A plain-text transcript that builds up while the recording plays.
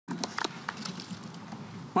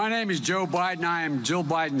My name is Joe Biden. I am Jill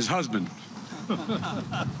Biden's husband.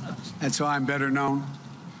 That's how I'm better known.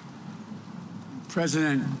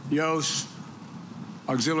 President Yost,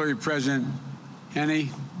 Auxiliary President Henne,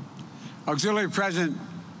 Auxiliary President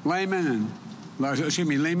Lehman,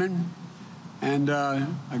 and a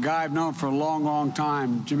guy I've known for a long, long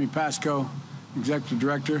time, Jimmy Pasco, Executive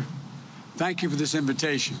Director. Thank you for this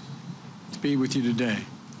invitation to be with you today.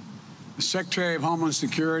 The Secretary of Homeland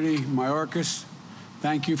Security, Mayorkas,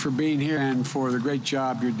 thank you for being here and for the great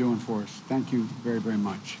job you're doing for us. Thank you very, very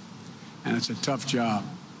much. And it's a tough job.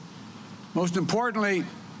 Most importantly,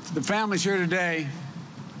 to the families here today,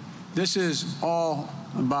 this is all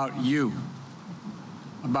about you.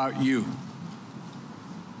 About you.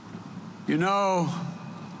 You know,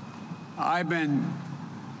 I've been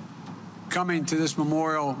coming to this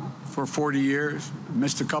memorial for 40 years,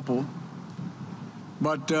 missed a couple,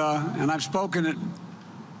 but, and I've spoken at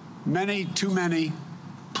many, too many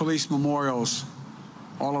police memorials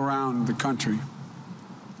all around the country.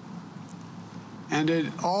 And it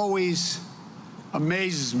always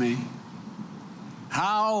amazes me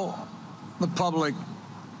how the public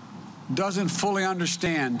doesn't fully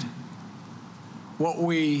understand what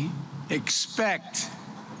we expect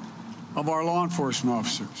of our law enforcement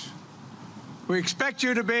officers. We expect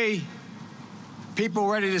you to be people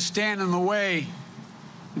ready to stand in the way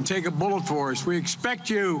and take a bullet for us. We expect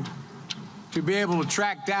you to be able to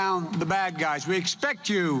track down the bad guys. We expect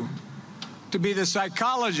you to be the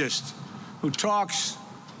psychologist who talks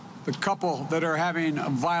the couple that are having a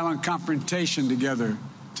violent confrontation together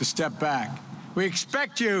to step back. We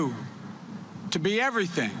expect you to be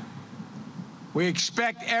everything. We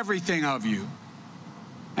expect everything of you.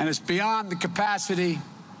 And it's beyond the capacity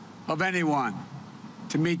of anyone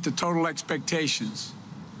to meet the total expectations.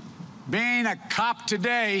 Being a cop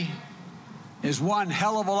today is one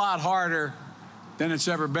hell of a lot harder than it's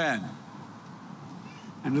ever been.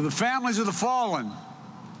 And to the families of the fallen,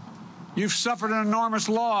 you've suffered an enormous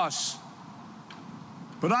loss.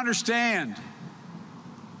 But understand,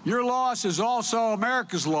 your loss is also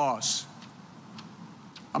America's loss.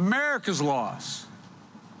 America's loss.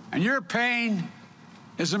 And your pain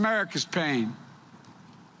is America's pain.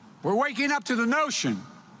 We're waking up to the notion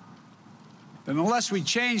that unless we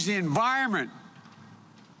change the environment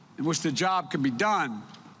in which the job can be done,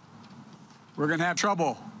 we're going to have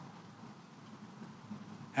trouble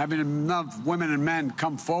having enough women and men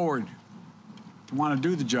come forward to want to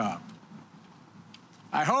do the job.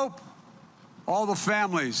 I hope all the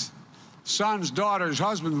families, sons, daughters,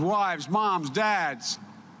 husbands, wives, moms, dads,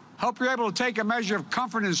 hope you're able to take a measure of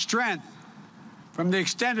comfort and strength from the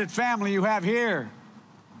extended family you have here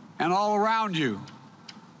and all around you.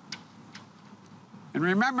 In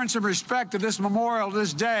remembrance and respect of this memorial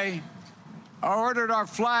this day, I ordered our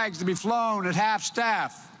flags to be flown at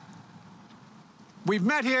half-staff. We've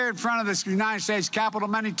met here in front of this United States Capitol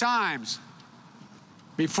many times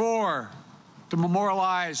before to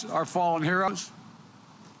memorialize our fallen heroes.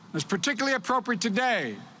 It's particularly appropriate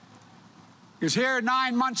today because here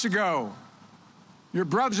 9 months ago, your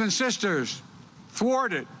brothers and sisters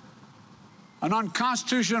thwarted an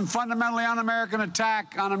unconstitutional and fundamentally un-American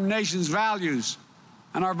attack on our nation's values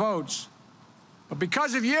and our votes. But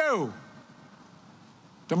because of you,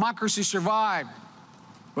 democracy survived,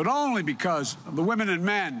 but only because of the women and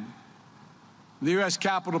men, the U.S.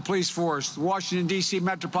 Capitol Police Force, the Washington, D.C.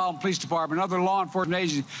 Metropolitan Police Department, and other law enforcement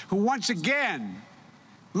agencies who once again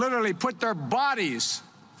literally put their bodies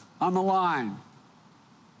on the line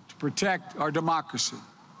to protect our democracy.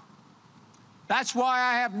 That's why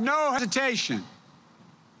I have no hesitation,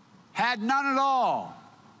 had none at all,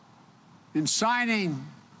 in signing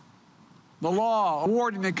the law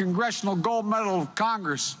awarding the Congressional Gold Medal of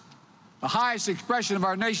Congress, the highest expression of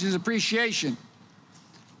our nation's appreciation,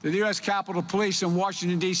 to the U.S. Capitol Police and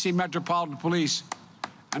Washington, D.C. Metropolitan Police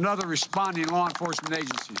and other responding law enforcement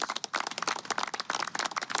agencies.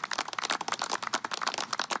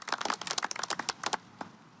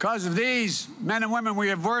 Because of these men and women, we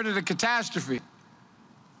averted a catastrophe.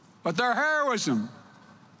 But their heroism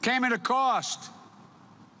came at a cost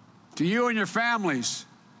to you and your families.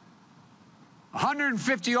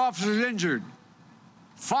 150 officers injured,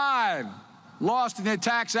 5 lost in the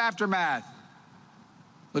attack's aftermath.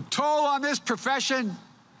 The toll on this profession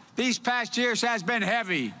these past years has been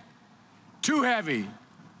heavy, too heavy.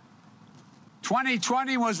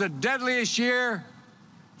 2020 was the deadliest year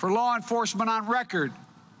for law enforcement on record.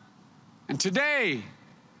 And today,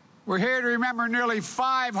 we're here to remember nearly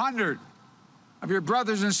 500 of your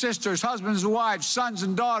brothers and sisters, husbands and wives, sons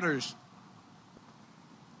and daughters.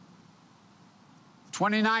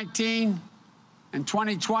 2019 and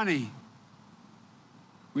 2020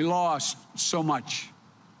 We lost so much.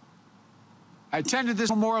 I attended this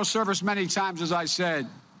memorial service many times, as I said,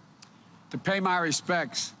 to pay my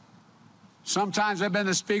respects. Sometimes I've been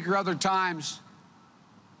the speaker, other times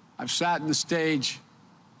I've sat in the stage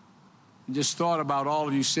and just thought about all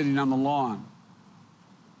of you sitting on the lawn.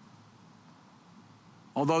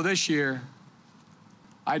 Although this year,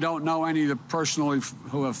 I don't know any of the personally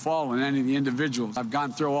who have fallen, any of the individuals. I've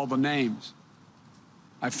gone through all the names.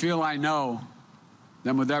 I feel I know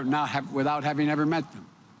them without having ever met them.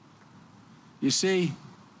 You see,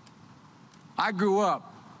 I grew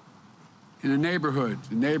up in neighborhoods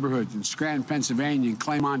in Scranton, Pennsylvania, and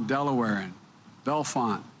Claymont, Delaware, and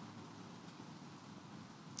Bellefonte,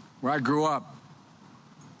 where I grew up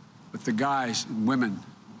with the guys and women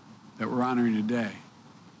that we're honoring today.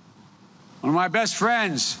 One of my best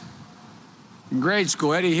friends in grade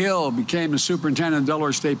school, Eddie Hill, became the superintendent of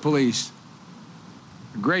Delaware State Police.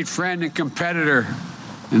 A great friend and competitor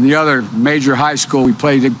in the other major high school. We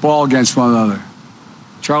played ball against one another.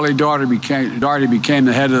 Charlie Daugherty became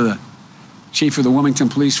the head of the chief of the Wilmington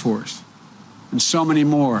Police Force, and so many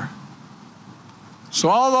more. So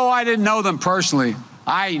although I didn't know them personally,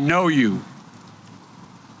 I know you.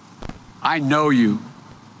 I know you.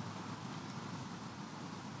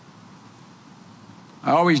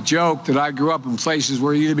 I always joke that I grew up in places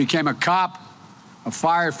where you either became a cop, a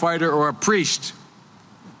firefighter, or a priest.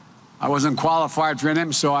 I wasn't qualified for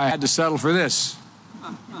them, so I had to settle for this.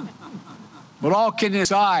 But all kidding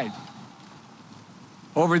aside,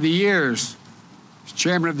 over the years, as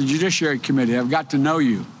chairman of the Judiciary Committee, I've got to know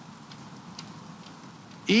you.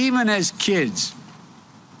 Even as kids,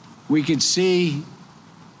 we could see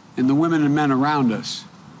in the women and men around us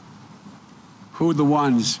who were the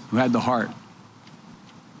ones who had the heart.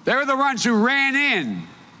 They were the ones who ran in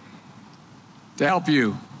to help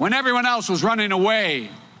you when everyone else was running away.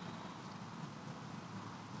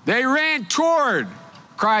 They ran toward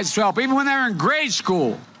cries for help, even when they were in grade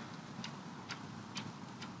school,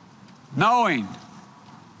 knowing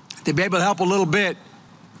they'd be able to help a little bit,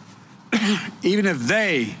 even if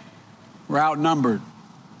they were outnumbered.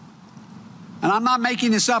 And I'm not making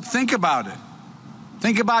this up. Think about it.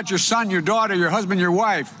 Think about your son, your daughter, your husband, your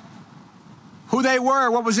wife, who they were,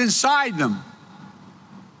 what was inside them.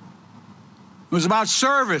 It was about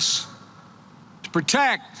service, to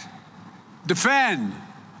protect, defend.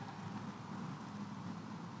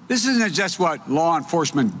 This isn't just what law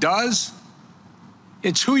enforcement does.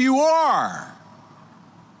 It's who you are.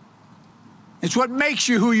 It's what makes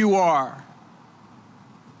you who you are.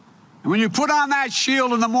 And when you put on that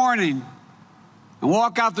shield in the morning and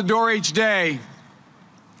walk out the door each day,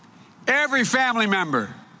 every family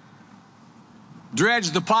member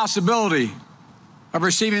dreads the possibility of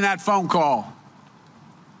receiving that phone call.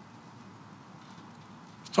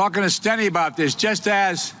 I was talking to Steny about this, just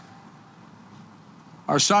as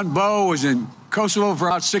our son Bo was in Kosovo for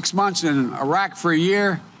about 6 months and in Iraq for a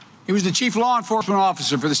year. He was the chief law enforcement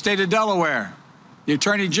officer for the state of Delaware, the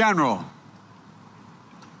attorney general.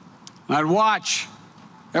 And I'd watch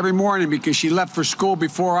every morning because she left for school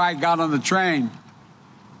before I got on the train.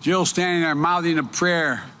 Jill standing there mouthing a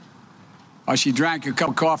prayer while she drank a cup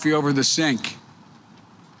of coffee over the sink,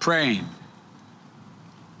 praying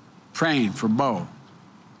for Bo.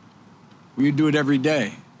 Well, you do it every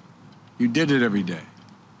day. You did it every day.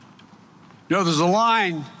 You know, there's a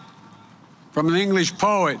line from an English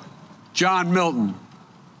poet, John Milton.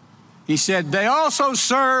 He said, "They also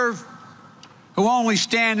serve who only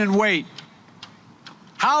stand and wait."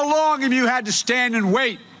 How long have you had to stand and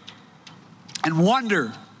wait and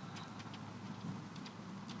wonder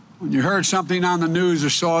when you heard something on the news or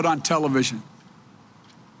saw it on television?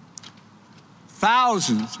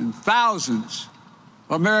 Thousands and thousands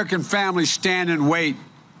of American families stand and wait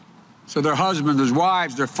so their husbands, their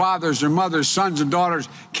wives, their fathers, their mothers, sons and daughters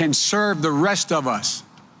can serve the rest of us.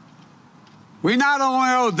 We not only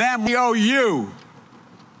owe them, we owe you.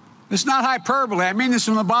 It's not hyperbole. I mean this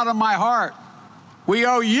from the bottom of my heart. We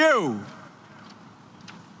owe you.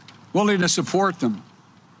 Willing to support them.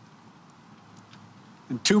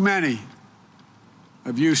 And too many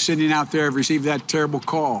of you sitting out there have received that terrible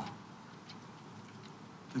call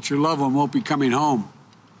that your loved one won't be coming home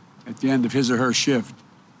at the end of his or her shift.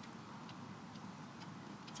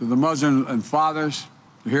 To the mothers and fathers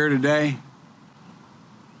who are here today,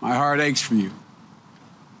 my heart aches for you.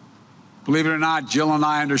 Believe it or not, Jill and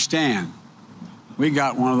I understand. We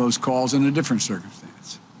got one of those calls in a different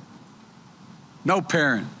circumstance. No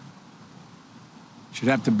parent should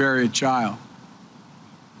have to bury a child.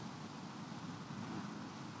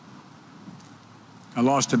 I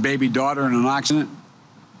lost a baby daughter in an accident.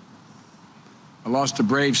 I lost a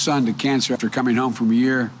brave son to cancer after coming home from a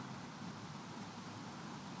year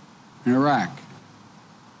in Iraq.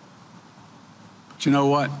 But you know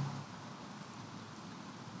what?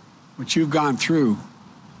 What you've gone through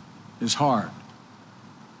is hard.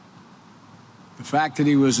 The fact that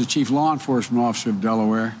he was the chief law enforcement officer of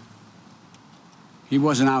Delaware, he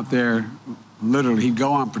wasn't out there literally. He'd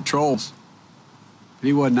go on patrols, but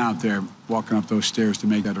he wasn't out there walking up those stairs to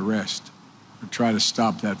make that arrest or try to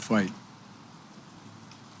stop that fight.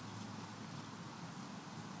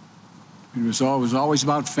 It was always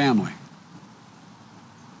about family.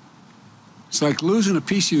 It's like losing a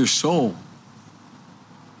piece of your soul.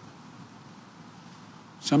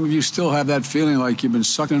 Some of you still have that feeling like you've been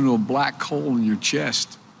sucked into a black hole in your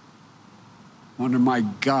chest. Wonder, my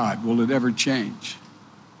God, will it ever change?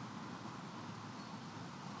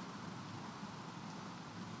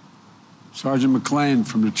 Sergeant McClain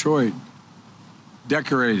from Detroit,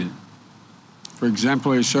 decorated for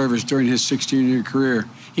exemplary service during his 16-year career.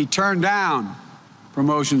 He turned down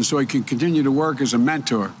promotion so he could continue to work as a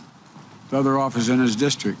mentor to other officers in his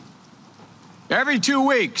district. Every 2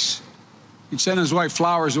 weeks, he'd send his wife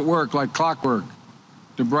flowers at work like clockwork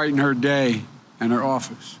to brighten her day and her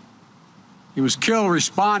office. He was killed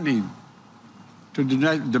responding to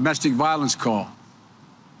a domestic violence call.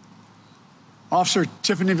 Officer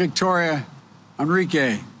Tiffany Victoria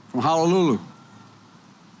Enrique from Honolulu.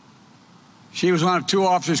 She was one of 2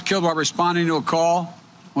 officers killed while responding to a call,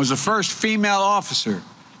 was the first female officer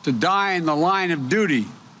to die in the line of duty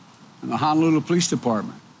in the Honolulu Police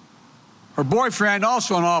Department. Her boyfriend,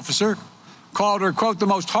 also an officer, called her, quote, the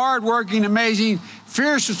most hardworking, amazing,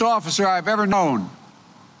 fiercest officer I've ever known.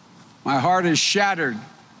 My heart is shattered,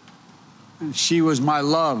 and she was my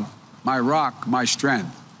love, my rock, my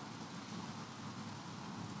strength.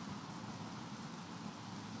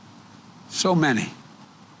 So many.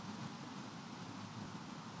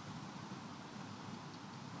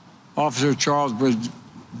 Officer Charles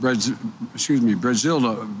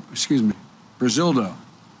Brazildo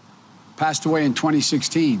passed away in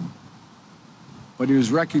 2016, but he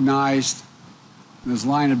was recognized in his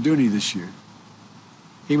line of duty this year.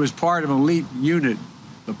 He was part of an elite unit,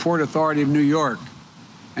 the Port Authority of New York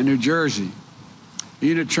and New Jersey, a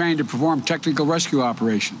unit trained to perform technical rescue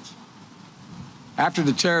operations. After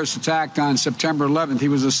the terrorist attack on September 11th, he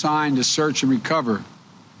was assigned to search and recovery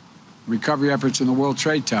efforts in the World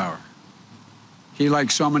Trade Tower. He,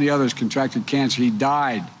 like so many others, contracted cancer. He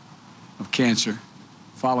died of cancer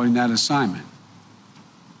following that assignment.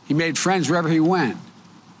 He made friends wherever he went.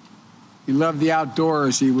 He loved the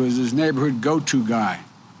outdoors. He was his neighborhood go-to guy,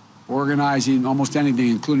 organizing almost anything,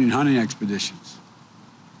 including hunting expeditions.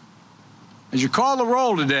 As you call the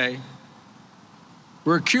roll today,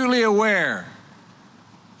 we're acutely aware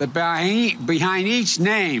that behind each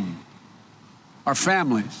name are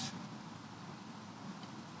families.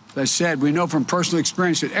 As I said, we know from personal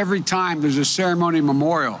experience that every time there's a ceremony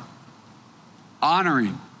memorial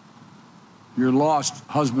honoring your lost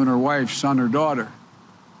husband or wife, son or daughter,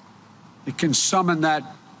 it can summon that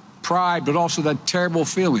pride, but also that terrible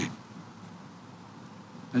feeling,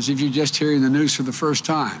 as if you're just hearing the news for the first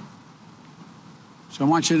time. So I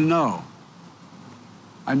want you to know,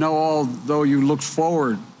 I know although you look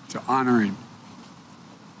forward to honoring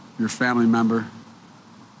your family member,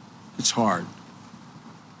 it's hard.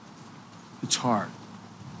 It's hard.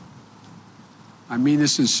 I mean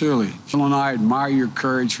this sincerely. Jill and I admire your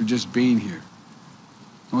courage for just being here.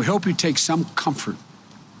 And we hope you take some comfort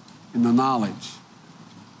in the knowledge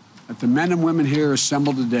that the men and women here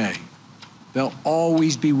assembled today, they'll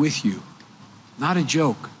always be with you. Not a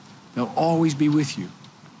joke. They'll always be with you.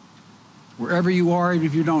 Wherever you are, even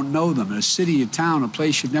if you don't know them, in a city, a town, a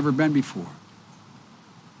place you've never been before.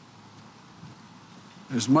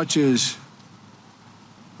 As much as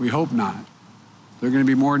we hope not, there are going to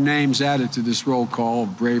be more names added to this roll call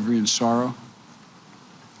of bravery and sorrow.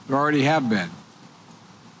 There already have been.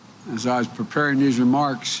 As I was preparing these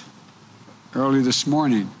remarks early this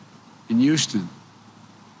morning in Houston,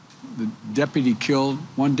 the deputy killed,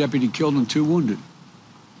 one deputy killed and 2 wounded.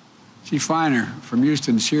 Chief Feiner from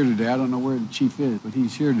Houston is here today. I don't know where the chief is, but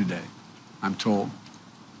he's here today, I'm told.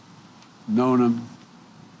 Known him.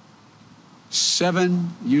 7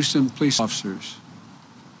 Houston police officers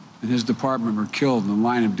in his department were killed in the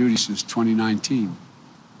line of duty since 2019.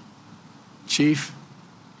 Chief,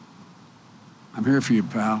 I'm here for you,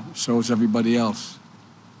 pal. So is everybody else.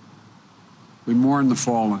 We mourn the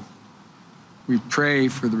fallen. We pray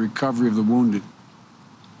for the recovery of the wounded.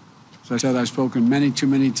 As I said, I've spoken too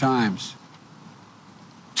many times.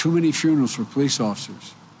 Too many funerals for police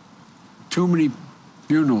officers. Too many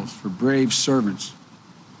funerals for brave servants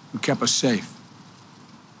who kept us safe.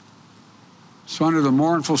 So under the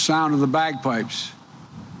mournful sound of the bagpipes,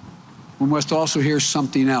 we must also hear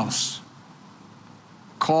something else.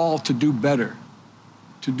 Call to do better,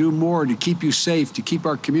 to do more, to keep you safe, to keep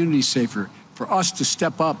our communities safer, for us to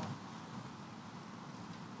step up,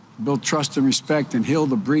 build trust and respect, and heal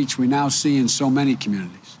the breach we now see in so many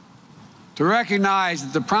communities. To recognize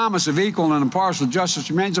that the promise of equal and impartial justice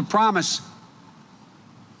remains a promise,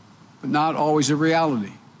 but not always a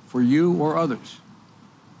reality for you or others,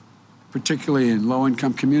 particularly in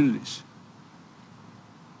low-income communities.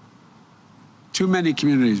 Too many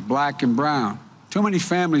communities, black and brown, too many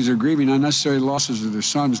families are grieving unnecessary losses of their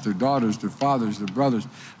sons, their daughters, their fathers, their brothers.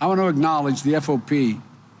 I want to acknowledge the FOP,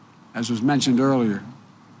 as was mentioned earlier,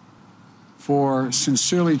 for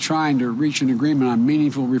sincerely trying to reach an agreement on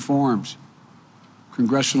meaningful reforms,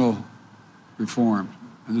 congressional reform,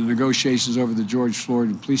 and the negotiations over the George Floyd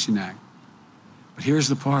and Policing Act. But here's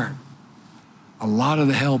the part. A lot of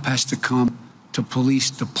the help has to come to police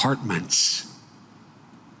departments.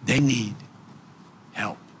 They need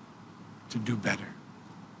help to do better.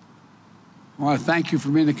 I want to thank you for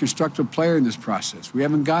being a constructive player in this process. We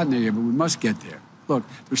haven't gotten there yet, but we must get there. Look,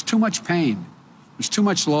 there's too much pain. There's too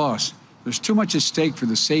much loss. There's too much at stake for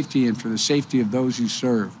the safety and for the safety of those you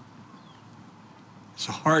serve. It's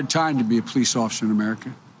a hard time to be a police officer in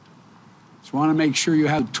America. So I want to make sure you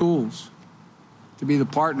have the tools to be the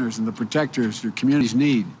partners and the protectors your communities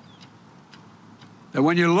need. That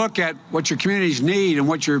when you look at what your communities need and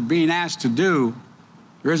what you're being asked to do,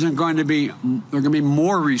 there are going to be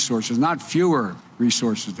more resources, not fewer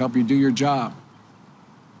resources, to help you do your job.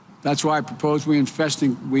 That's why I propose we invest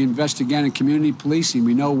again in community policing.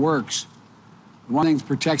 We know works. One thing that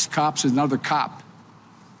protects cops is another cop.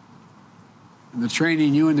 And the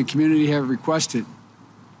training you and the community have requested,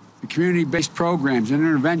 the community-based programs and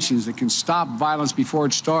interventions that can stop violence before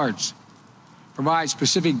it starts, provide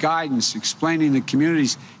specific guidance explaining that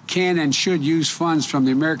communities can and should use funds from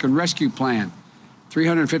the American Rescue Plan,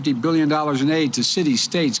 $350 billion in aid to cities,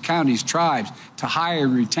 states, counties, tribes, to hire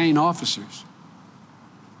and retain officers.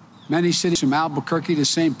 Many cities from Albuquerque to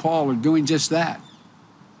St. Paul are doing just that.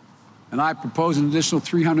 And I propose an additional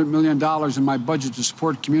 $300 million in my budget to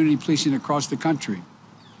support community policing across the country.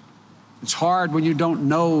 It's hard when you don't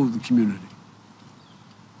know the community.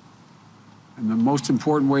 And the most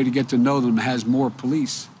important way to get to know them has more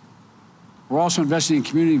police. We're also investing in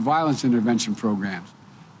community violence intervention programs,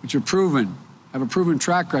 which have a proven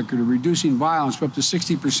track record of reducing violence by up to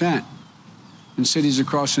 60% in cities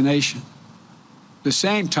across the nation. At the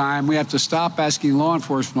same time, we have to stop asking law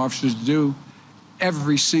enforcement officers to do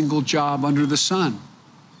every single job under the sun.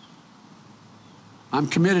 I'm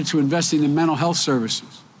committed to investing in mental health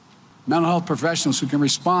services, mental health professionals who can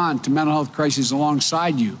respond to mental health crises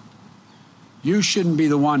alongside you. You shouldn't be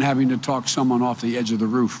the one having to talk someone off the edge of the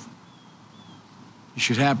roof. You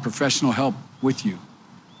should have professional help with you.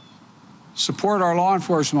 Support our law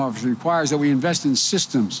enforcement officers requires that we invest in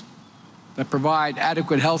systems that provide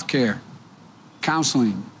adequate health care,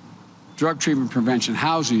 counseling, drug treatment prevention,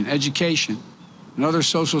 housing, education, and other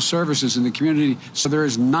social services in the community so there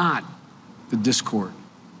is not the discord.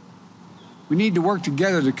 We need to work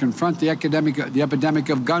together to confront the epidemic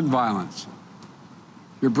of gun violence.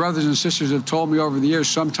 Your brothers and sisters have told me over the years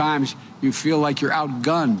sometimes you feel like you're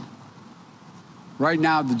outgunned. Right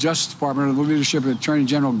now, the Justice Department, under the leadership of Attorney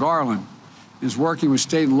General Garland, is working with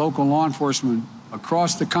state and local law enforcement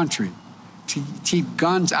across the country to keep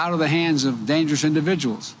guns out of the hands of dangerous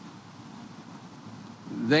individuals.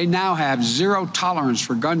 They now have zero tolerance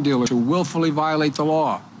for gun dealers who willfully violate the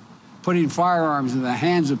law, putting firearms in the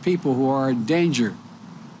hands of people who are a danger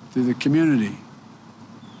to the community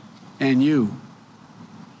and you.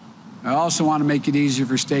 I also want to make it easier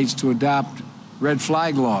for states to adopt red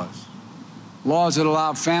flag laws, laws that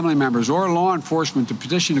allow family members or law enforcement to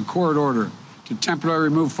petition a court order to temporarily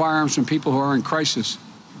remove firearms from people who are in crisis,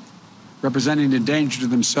 representing a danger to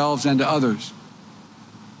themselves and to others.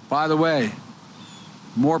 By the way,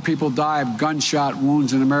 more people die of gunshot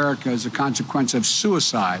wounds in America as a consequence of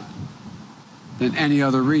suicide than any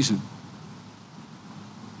other reason.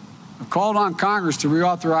 I've called on Congress to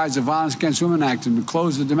reauthorize the Violence Against Women Act and to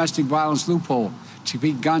close the domestic violence loophole to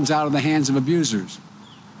keep guns out of the hands of abusers.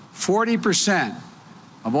 40%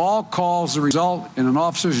 of all calls that result in an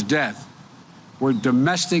officer's death were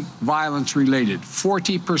domestic violence related.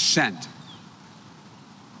 40%.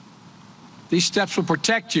 These steps will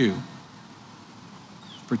protect you,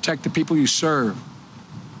 protect the people you serve.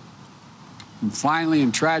 And finally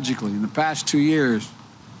and tragically, in the past 2 years,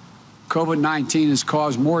 COVID-19 has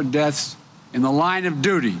caused more deaths in the line of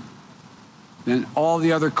duty than all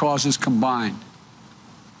the other causes combined.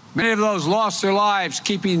 Many of those lost their lives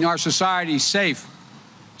keeping our society safe,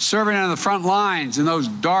 serving on the front lines in those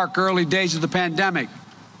dark early days of the pandemic.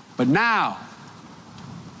 But now,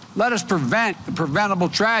 let us prevent the preventable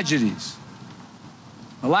tragedies.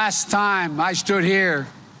 The last time I stood here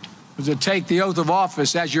was to take the oath of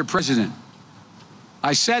office as your president.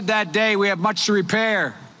 I said that day we have much to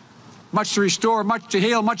repair, much to restore, much to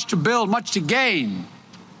heal, much to build, much to gain.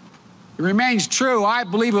 It remains true. I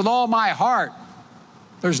believe with all my heart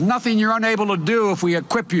there's nothing you're unable to do if we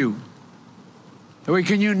equip you, that we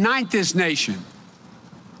can unite this nation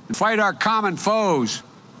and fight our common foes: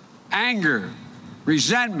 anger,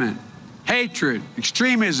 resentment, hatred,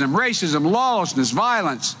 extremism, racism, lawlessness,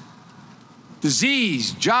 violence,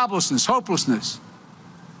 disease, joblessness, hopelessness.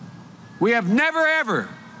 We have never, ever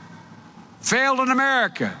failed in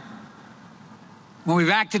America when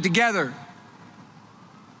we've acted together.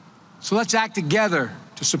 So let's act together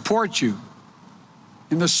to support you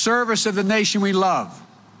in the service of the nation we love.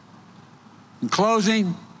 In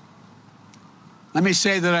closing, let me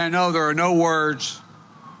say that I know there are no words,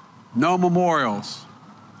 no memorials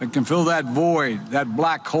that can fill that void, that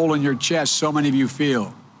black hole in your chest so many of you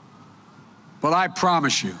feel. But I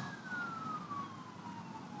promise you,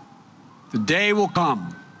 the day will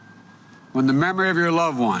come when the memory of your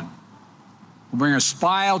loved one will bring a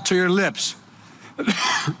smile to your lips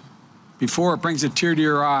before it brings a tear to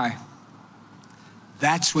your eye.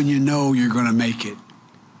 That's when you know you're going to make it.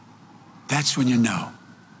 That's when you know.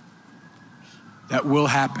 That will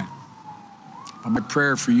happen. But my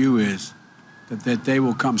prayer for you is that that day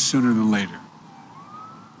will come sooner than later.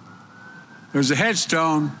 There's a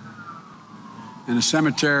headstone in a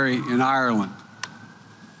cemetery in Ireland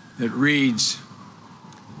that reads,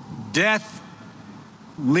 "Death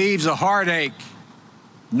leaves a heartache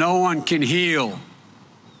no one can heal.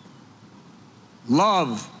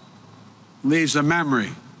 Love leaves a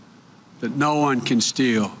memory that no one can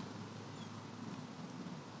steal."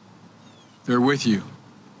 They're with you.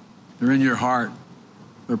 They're in your heart.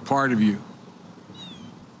 They're part of you.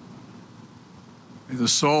 May the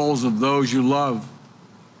souls of those you love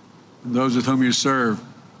and those with whom you serve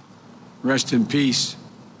rest in peace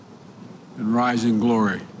and rise in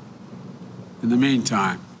glory. In the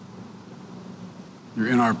meantime, you're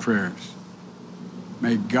in our prayers.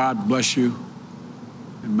 May God bless you,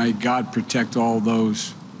 and may God protect all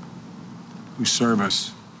those who serve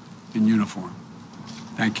us in uniform.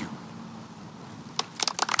 Thank you.